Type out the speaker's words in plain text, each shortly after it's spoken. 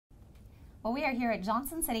Well, we are here at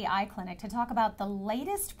Johnson City Eye Clinic to talk about the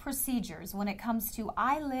latest procedures when it comes to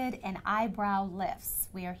eyelid and eyebrow lifts.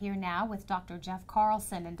 We are here now with Dr. Jeff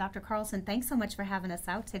Carlson. And Dr. Carlson, thanks so much for having us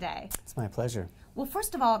out today. It's my pleasure. Well,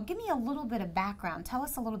 first of all, give me a little bit of background. Tell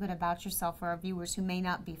us a little bit about yourself for our viewers who may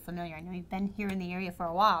not be familiar. I know you've been here in the area for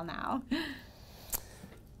a while now.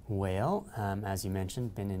 Well, as you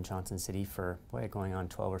mentioned, been in Johnson City for going on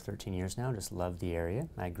 12 or 13 years now. Just love the area.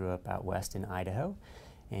 I grew up out west in Idaho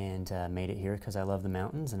and made it here because I love the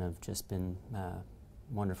mountains and have just been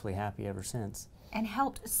wonderfully happy ever since. And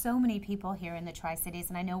helped so many people here in the Tri-Cities.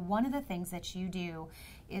 And I know one of the things that you do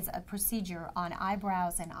is a procedure on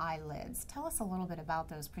eyebrows and eyelids. Tell us a little bit about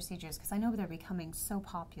those procedures because I know they're becoming so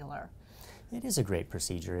popular. It is a great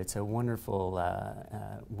procedure. It's a wonderful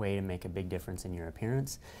way to make a big difference in your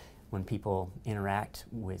appearance. When people interact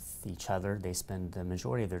with each other, they spend the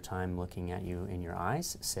majority of their time looking at you in your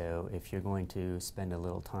eyes. So if you're going to spend a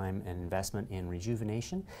little time and investment in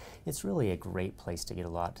rejuvenation, it's really a great place to get a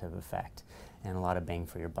lot of effect and a lot of bang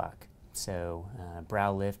for your buck. So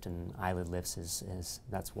brow lift and eyelid lifts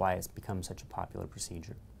that's why it's become such a popular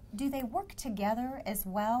procedure. Do they work together as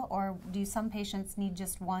well, or do some patients need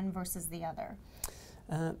just one versus the other?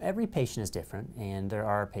 Every patient is different, and there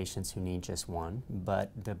are patients who need just one,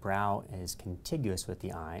 but the brow is contiguous with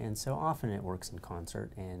the eye, and so often it works in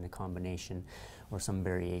concert, and a combination or some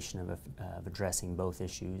variation of addressing both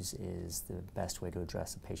issues is the best way to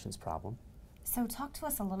address a patient's problem. So talk to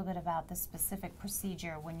us a little bit about the specific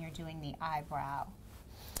procedure when you're doing the eyebrow.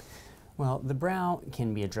 Well, the brow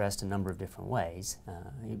can be addressed a number of different ways.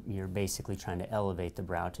 You're basically trying to elevate the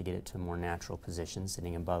brow to get it to a more natural position,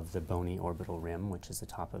 sitting above the bony orbital rim, which is the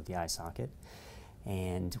top of the eye socket.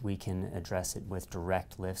 And we can address it with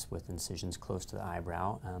direct lifts with incisions close to the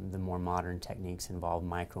eyebrow. The more modern techniques involve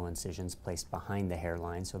micro incisions placed behind the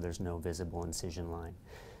hairline so there's no visible incision line.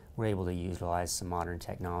 We're able to utilize some modern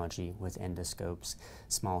technology with endoscopes,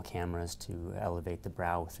 small cameras to elevate the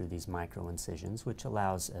brow through these micro incisions, which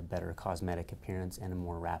allows a better cosmetic appearance and a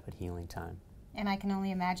more rapid healing time. And I can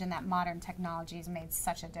only imagine that modern technology has made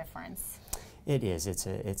such a difference. It is.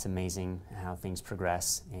 It's amazing how things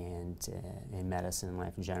progress, and in medicine and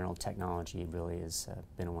life in general, technology really has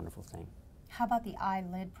been a wonderful thing. How about the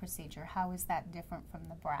eyelid procedure? How is that different from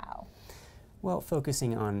the brow? Well,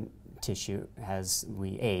 focusing on tissue, as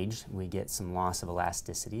we age, we get some loss of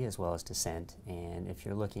elasticity as well as descent. And if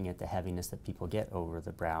you're looking at the heaviness that people get over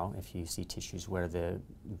the brow, if you see tissues where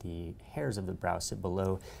the hairs of the brow sit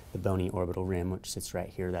below the bony orbital rim, which sits right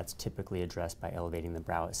here, that's typically addressed by elevating the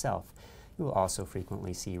brow itself. You will also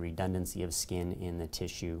frequently see redundancy of skin in the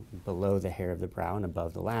tissue below the hair of the brow and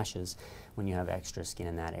above the lashes when you have extra skin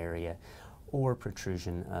in that area, or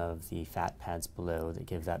protrusion of the fat pads below that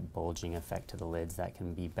give that bulging effect to the lids that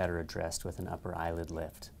can be better addressed with an upper eyelid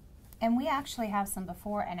lift. And we actually have some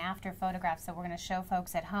before and after photographs that we're going to show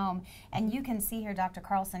folks at home, and you can see here, Dr.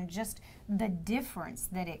 Carlson, just the difference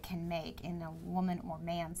that it can make in a woman or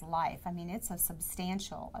man's life. I mean, it's a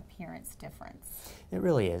substantial appearance difference. It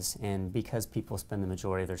really is, and because people spend the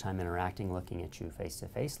majority of their time interacting, looking at you face to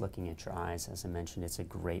face, looking at your eyes, as I mentioned, it's a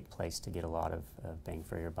great place to get a lot of bang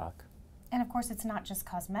for your buck. And of course, it's not just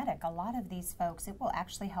cosmetic. A lot of these folks, it will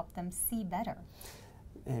actually help them see better.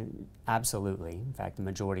 And absolutely. In fact, the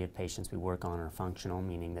majority of patients we work on are functional,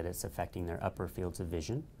 meaning that it's affecting their upper fields of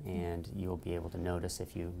vision. And you'll be able to notice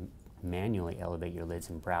if you manually elevate your lids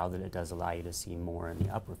and brow that it does allow you to see more in the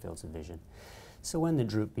upper fields of vision. So when the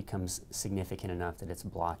droop becomes significant enough that it's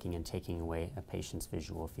blocking and taking away a patient's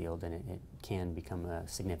visual field, then it can become a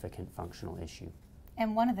significant functional issue.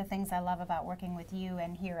 And one of the things I love about working with you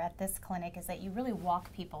and here at this clinic is that you really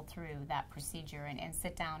walk people through that procedure and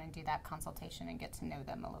sit down and do that consultation and get to know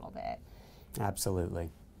them a little bit. Absolutely.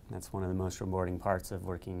 That's one of the most rewarding parts of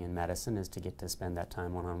working in medicine, is to get to spend that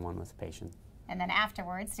time one-on-one with the patient. And then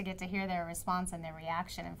afterwards to get to hear their response and their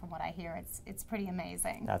reaction, and from what I hear, it's pretty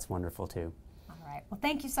amazing. That's wonderful too. All right. Well,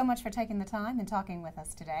 thank you so much for taking the time and talking with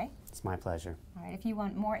us today. It's my pleasure. All right. If you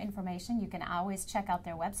want more information, you can always check out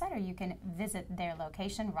their website, or you can visit their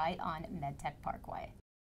location right on MedTech Parkway.